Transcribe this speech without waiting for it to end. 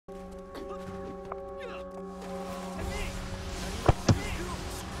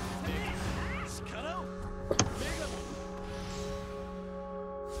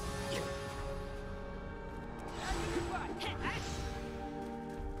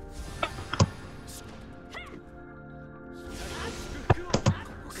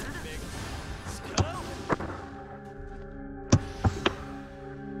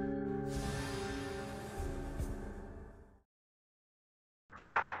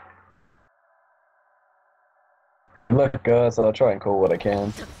Look, guys, I'll try and call what I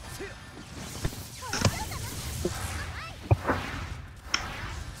can.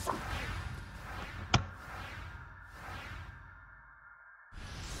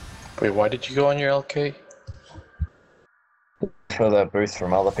 Wait, why did you go on your LK? For that boost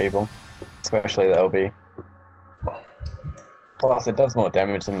from other people, especially the LB. Plus, it does more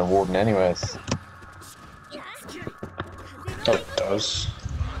damage than the Warden anyways. Oh, it does.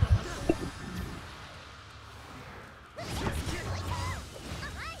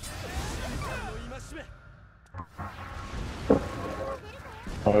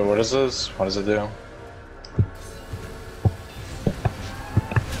 Oh, wait, what is this? What does it do?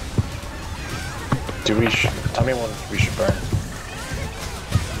 Tell me when we should burn.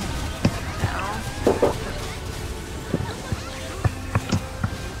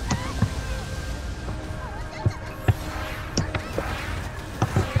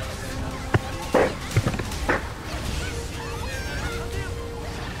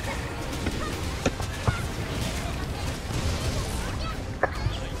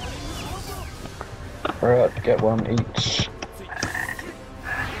 Alright, get one each.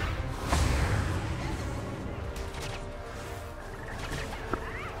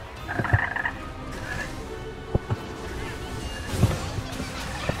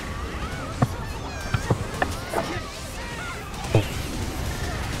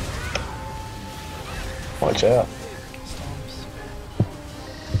 Watch out.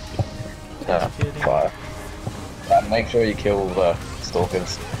 Yeah, fire. Make sure you kill the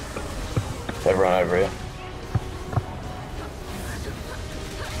stalkers. Everyone over here.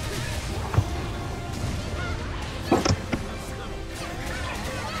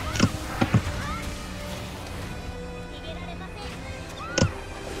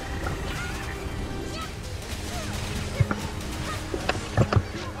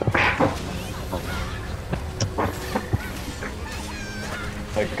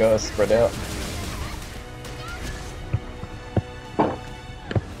 Like, go spread out.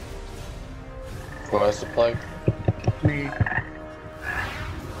 Who has the plague? Me.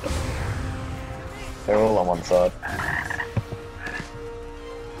 They're all on one side.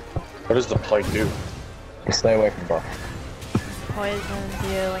 What does the plague do? Just stay away from Buff. Poisons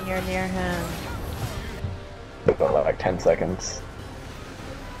you when you're near him. We've got like 10 seconds.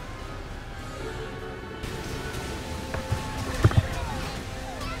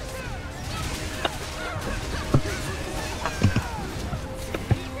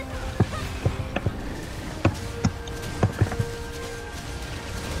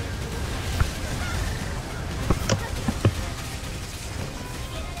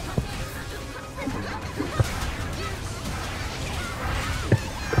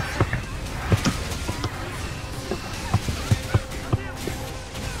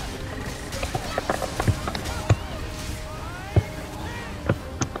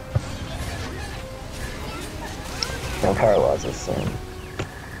 I'll paralyze this soon.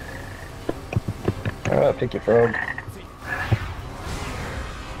 Alright, pick your frog.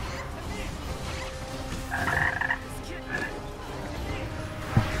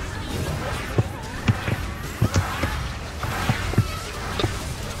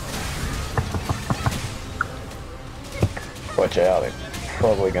 Watch out, they're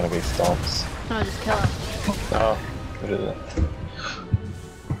probably gonna be stomps. No, just kill him. Oh, what is it?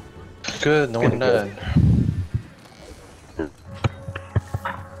 Good, no one died.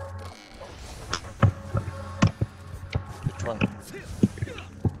 Which one?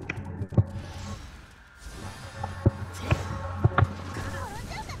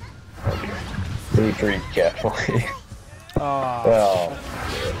 Be pretty carefully. Oh. Well,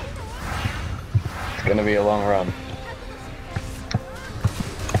 it's gonna be a long run.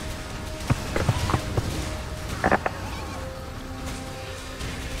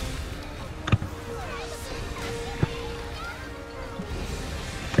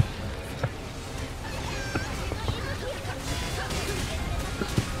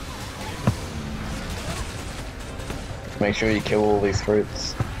 Make sure you kill all these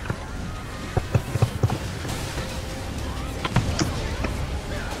fruits.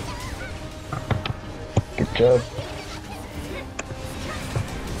 Good job.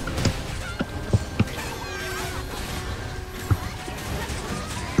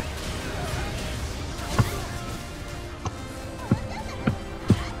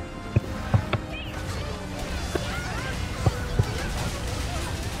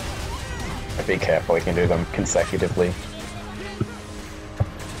 Be careful, you can do them consecutively.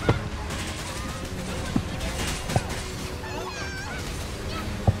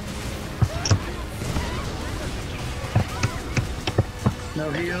 No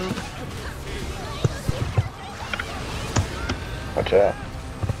heal. Watch out.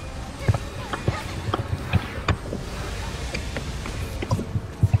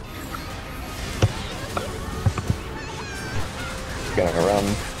 Gonna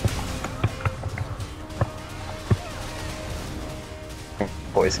run.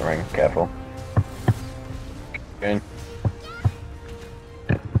 Poison ring, careful. Good.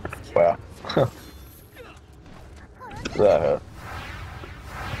 Wow. That hurt.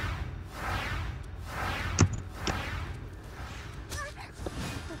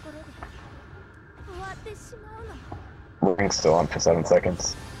 Ring's still on for 7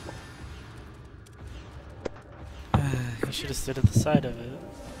 seconds. You should have stood at the side of it.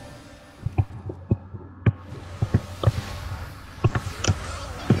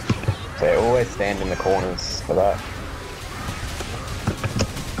 They always stand in the corners for that.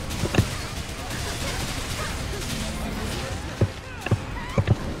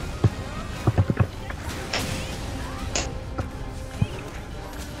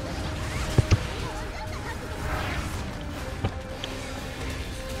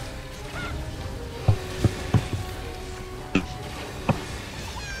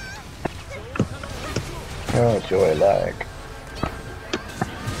 Oh, joy lag.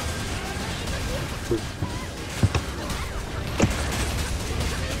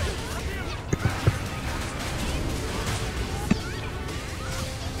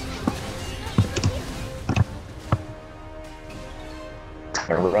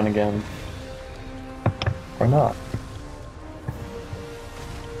 Gonna run again. Or not.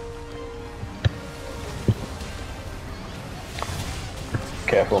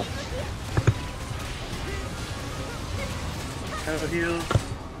 Careful. Have a heal.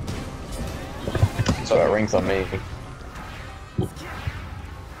 So it rings on me.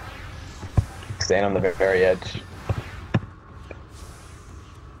 Stand on the very edge.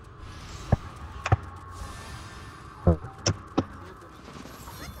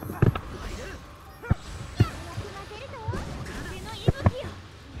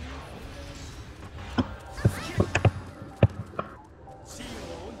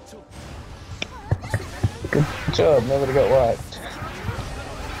 Good job, nobody got wiped.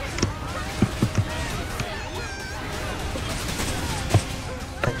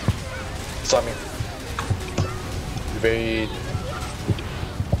 Stop me. Evade.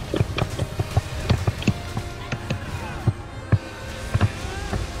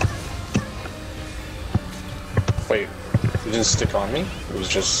 Wait, it didn't stick on me? It was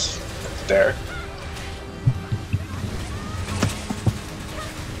just there?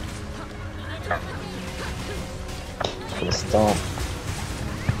 For the stomp.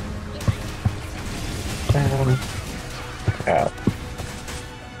 Out.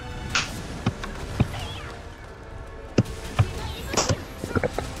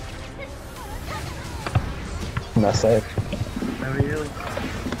 Not safe. Have a heal.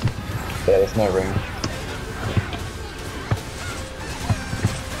 Yeah, there's no ring.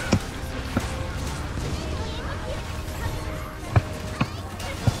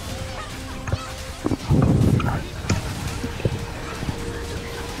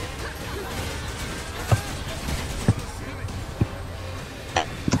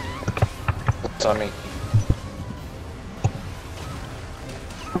 It's on me.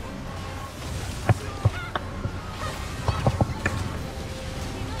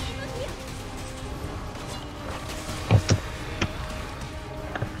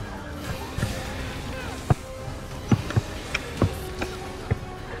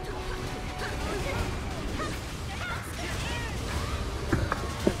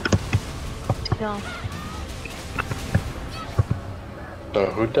 Go. So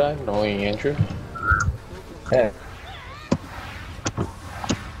who died? Only Andrew? Yeah.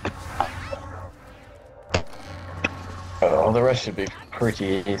 Oh, the rest should be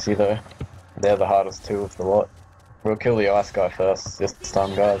pretty easy though. They're the hardest two of the lot. We'll kill the ice guy first this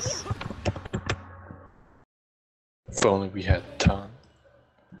time, guys. If only we had time.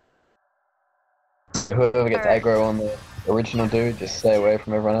 Whoever gets Alright. aggro on the original dude, just stay away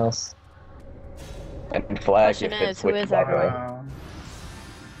from everyone else. And flag Question if is, it's who switched is that way. Wow.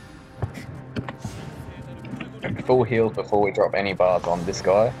 Full heals before we drop any bars on this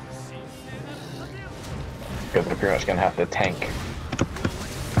guy. Because we're pretty much gonna have to tank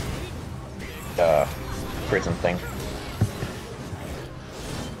the prison thing.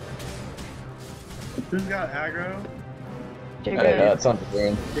 Who's got aggro? You're Yeah, good. it's on the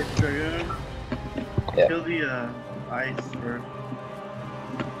green. It's Dragoon. Yeah. Kill the ice first.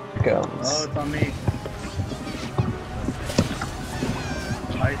 Oh, Guns. it's on me.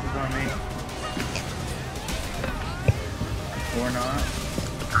 Ice is on me. Or not.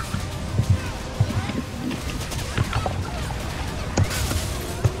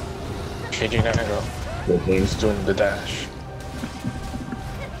 caging aggro. He's doing the dash.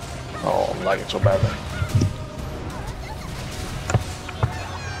 Oh, I'm lagging so badly.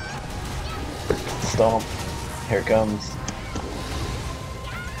 Stomp. Here it comes.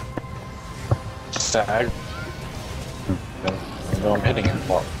 Stag. No, I'm hitting him.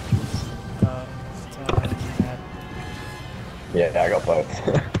 Oh, yeah, I got both.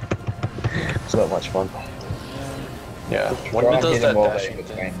 It's not much fun. Yeah, when it does that dashing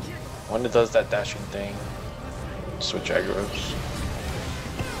thing. When it does that dashing thing, switch aggros.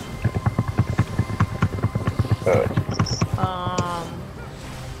 Oh, Jesus.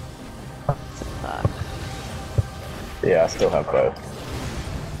 Fuck. Yeah, I still have both.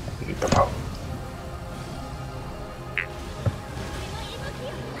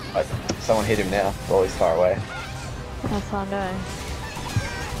 Someone hit him now while he's far away. That's what I'm doing.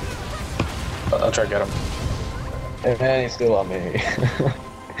 I'll try to get him. And he's still on me.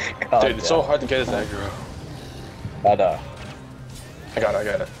 Dude, it's so hard to get his aggro. I know. I got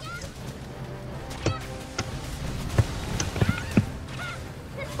it.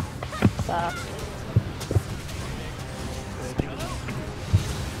 Stop.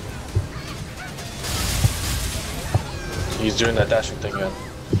 He's doing that dashing thing again.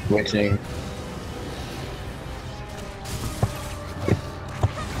 Switching.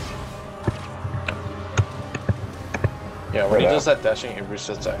 Yeah, when he does that dashing, it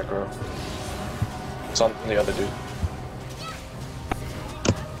resets the aggro. It's on the other dude.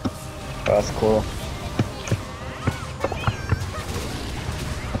 Oh, that's cool.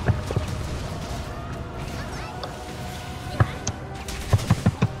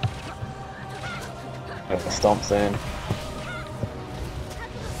 Stomps in.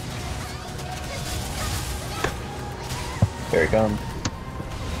 Here he comes.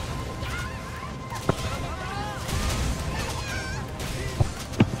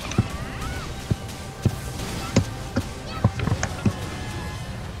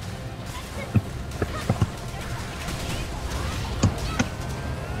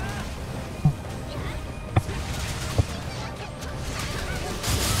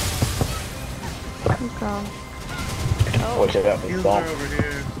 He's gone. Watch it out for Heals stomp. are over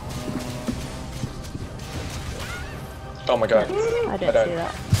here. Oh my god. I didn't died. see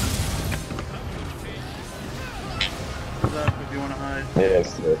that. Heals up if you want to hide. Yeah,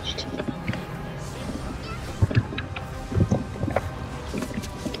 it's switched.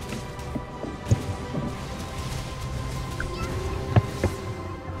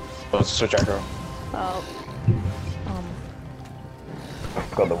 Oh, it's switch aggro. Oh.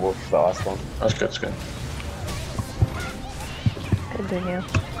 Got the wolf, the last one. That's good, that's good. Continue.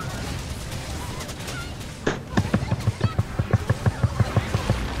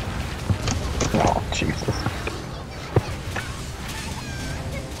 Oh, Jesus.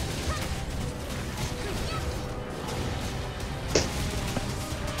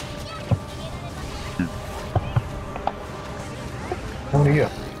 What are you?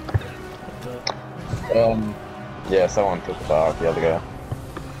 Yeah, someone took the bar off the other guy.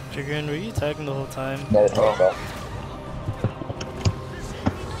 Chicken, were you tagging the whole time? No, it's not that.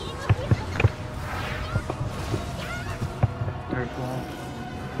 Careful.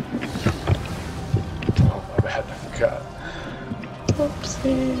 Oh, my bad. God.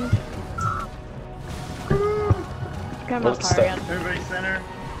 Oopsie. Got my What's power that? gun. Everybody center.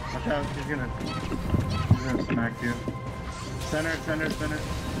 Watch out, he's gonna smack you. Center.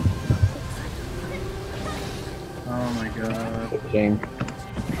 Oh my god. King.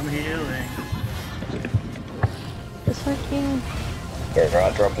 I'm healing. Just fucking. Yeah,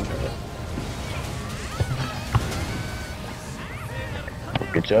 right, drop him.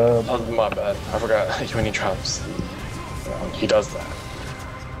 Good job. Oh, my bad. I forgot when he drops. He does that.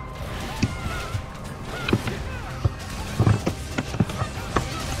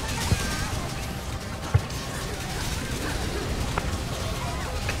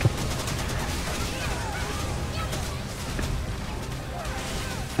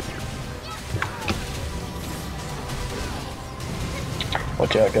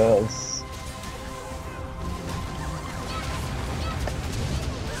 Watch out, guys.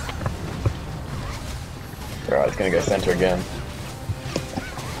 Alright, it's gonna go center again.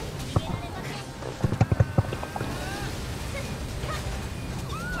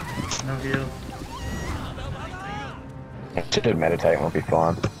 No heal. Should meditate and we'll be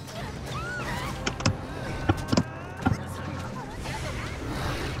fine.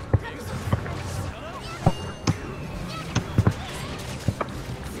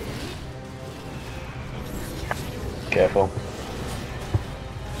 Careful.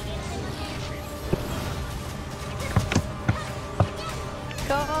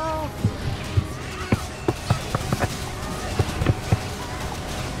 Go!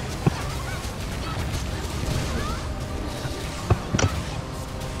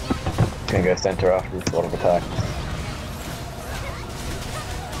 Gonna go center after this lot of attack.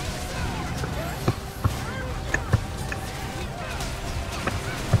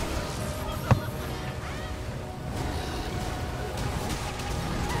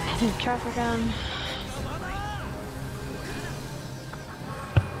 Traffic on.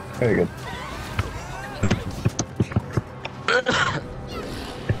 Very good.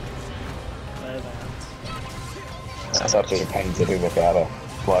 That's such a pain to do without a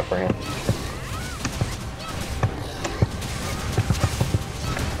fly bringer.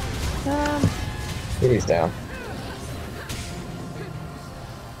 It is down.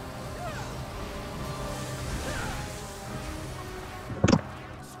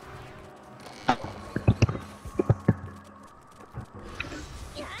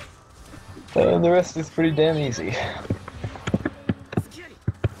 And the rest is pretty damn easy.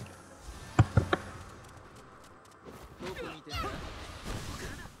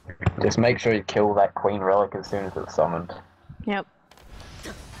 Just make sure you kill that queen relic as soon as it's summoned. Yep.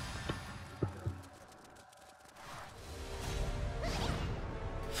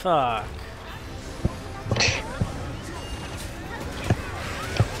 Fuck.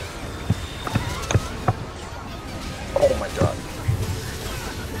 Oh my god.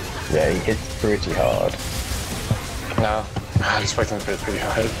 Yeah, he hits pretty hard. No, I was expecting to hit pretty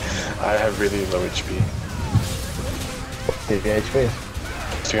hard. I have really low HP. Did the HP?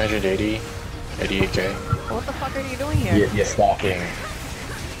 380, 88k. What the fuck are you doing here? You're stacking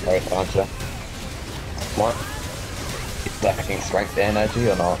both, aren't you? What? You're stacking strength and edgy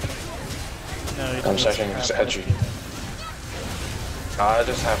or not? No, you I'm stacking just edgy. I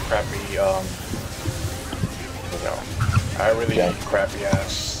just have crappy, you know, I have really crappy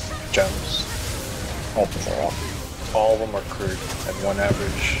ass gems. That's alright. All of them are crude at 1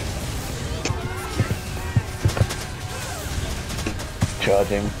 average.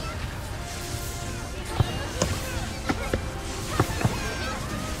 Charging.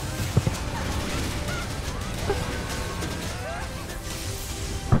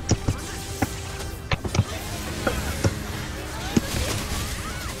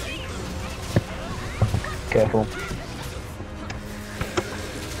 Careful.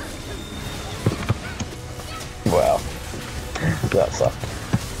 Wow. That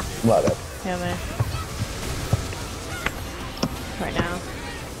sucked. My bad. Yeah, man. Right now.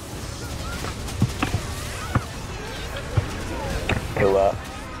 Kill that.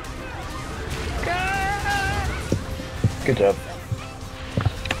 Good job.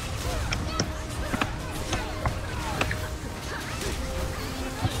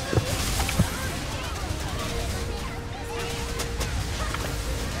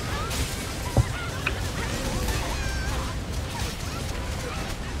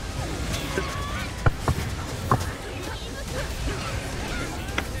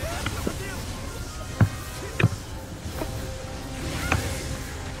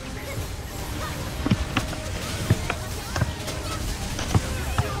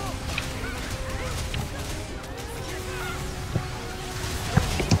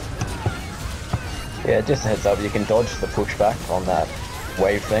 Yeah, just a heads up, you can dodge the pushback on that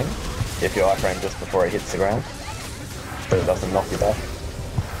wave thing if you iframe just before it hits the ground, so it doesn't knock you back.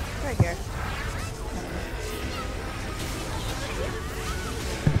 Right here.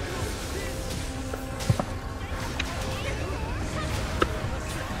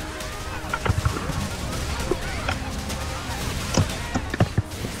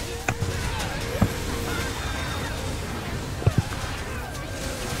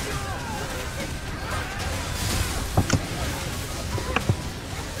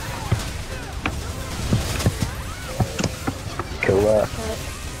 Kill that.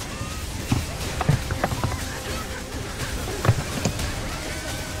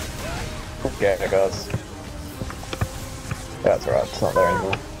 Yeah, guys. That's right, it's not there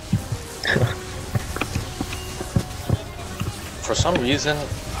anymore. For some reason,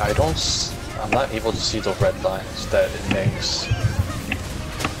 I'm not able to see the red lines that it makes.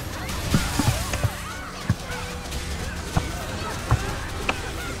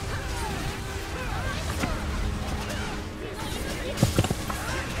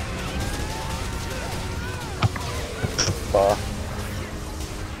 Far.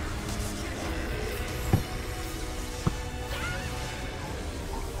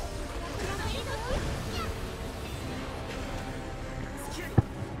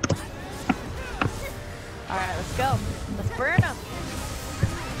 Alright, let's go. Let's burn him.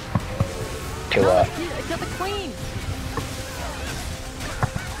 Kill that. Kill the queen.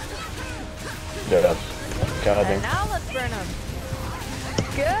 Good job. And Charging. now let's burn him.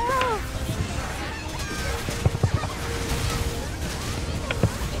 Go.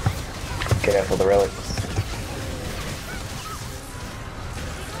 Careful the relics.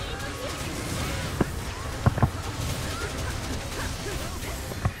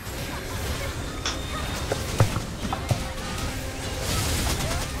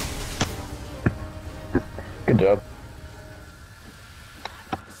 Good job.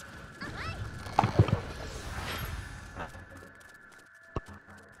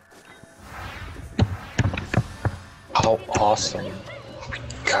 How awesome.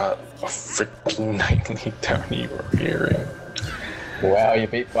 Got a freaking nightly downy hearing. Wow, you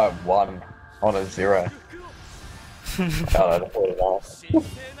beat by 1 on a 0. Oh,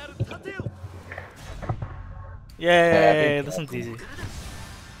 Yay, this one's easy.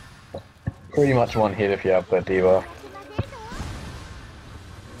 pretty much one hit if you have the diva.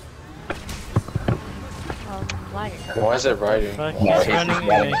 Why is it riding? Fuck, No, he's he's running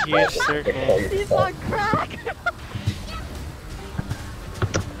running in a huge circle. He's on crack!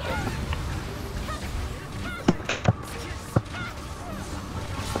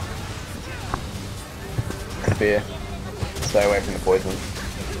 Spear. Stay away from the poison.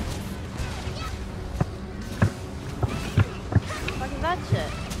 What is that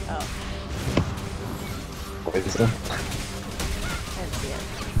shit? Oh, Poison. I didn't see it.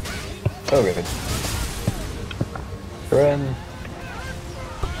 Oh, good. Run.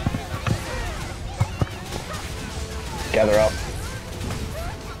 Gather up.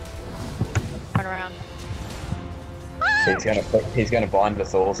 Turn around. He's gonna bind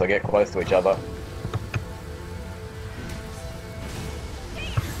us all, so get close to each other.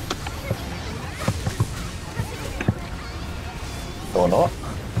 Or not.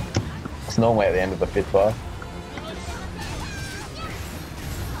 It's normally at the end of the 5th bar.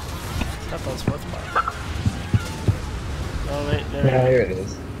 That was 4th bar. Oh wait, there Yeah, we here it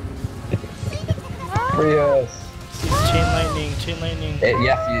is. Free us. go. Chain lightning, chain lightning. You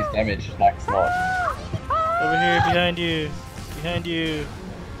have to use damage, attack's not. Over here, behind you. Behind you.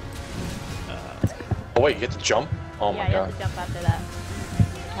 Oh wait, you get to jump? Oh Yeah, my you god. have to jump after that.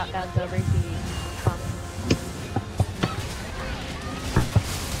 Countdown's over if you come.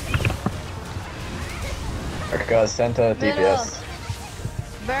 Okay guys, center, DPS.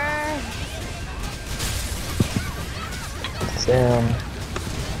 Burn! It's down.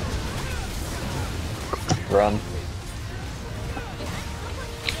 Run.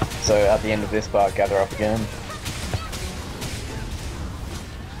 So at the end of this bar, gather up again.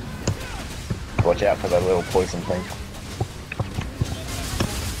 Watch out for that little poison thing.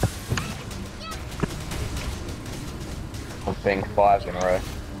 I'm being 5 in a row.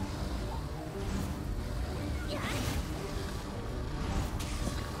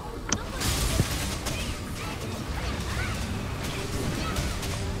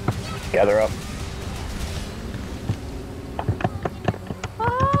 Gather up.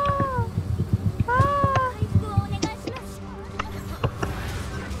 Ah! Ah!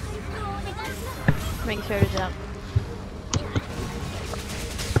 Make sure to jump.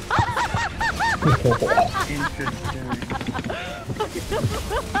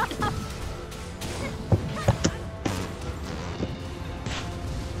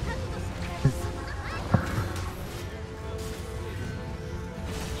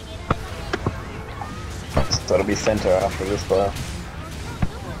 So it'll be center after this bar.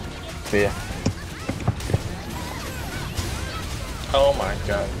 Spear. Oh my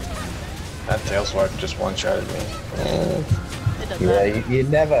god. That tail swipe just one-shotted me. It does Yeah, that. you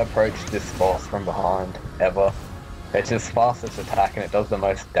never approach this boss from behind, ever. It's his fastest attack and it does the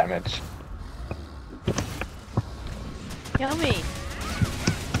most damage. Kill me.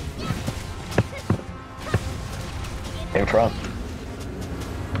 In front.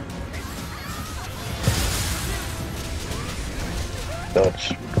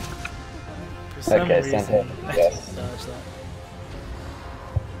 Dodge. For some Okay, reason, center, I yes. just dodged that.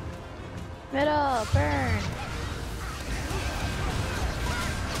 Middle, burn.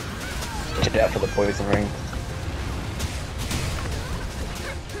 Watch out for the poison ring.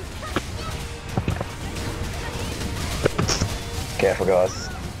 Careful guys.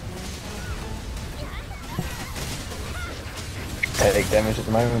 Take damage at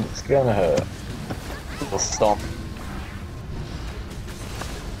the moment, it's gonna hurt. We'll stomp.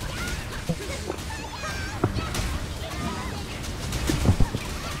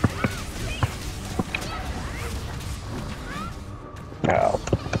 Ow.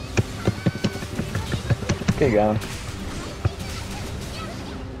 Keep going.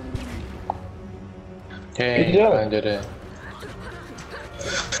 Hey, Good job. I did it.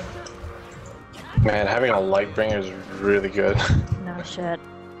 Man, having a light bringer is really good. No shit.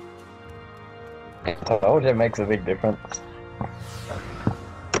 I told you it makes a big difference.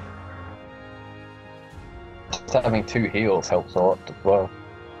 Just having 2 heals helps a lot as well.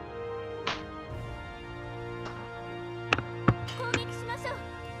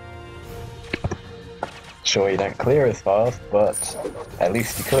 Sure, you don't clear as fast, but at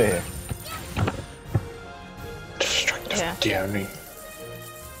least you clear. Destructive downing.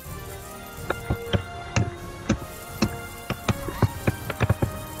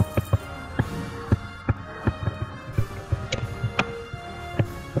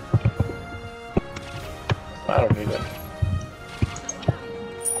 I don't need it.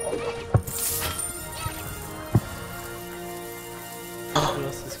 Who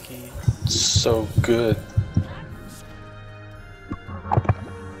else's keys? So good.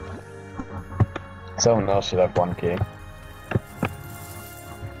 Someone else should have 1 key.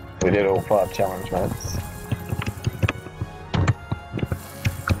 We did all 5 challenge maps.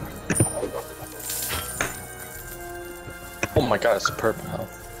 Oh my god, it's a purple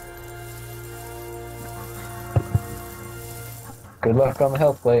health. Good luck on the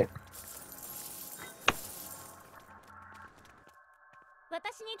health plate.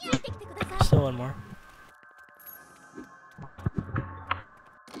 Still 1 more.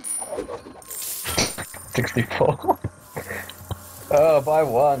 64. Oh, by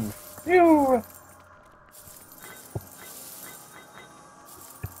 1. Phew.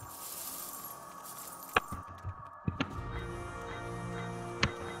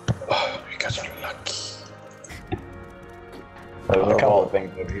 Oh, you guys are lucky. There's a couple of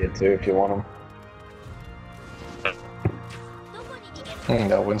things over here too if you want them.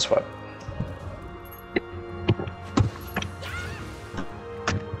 No, wind swept.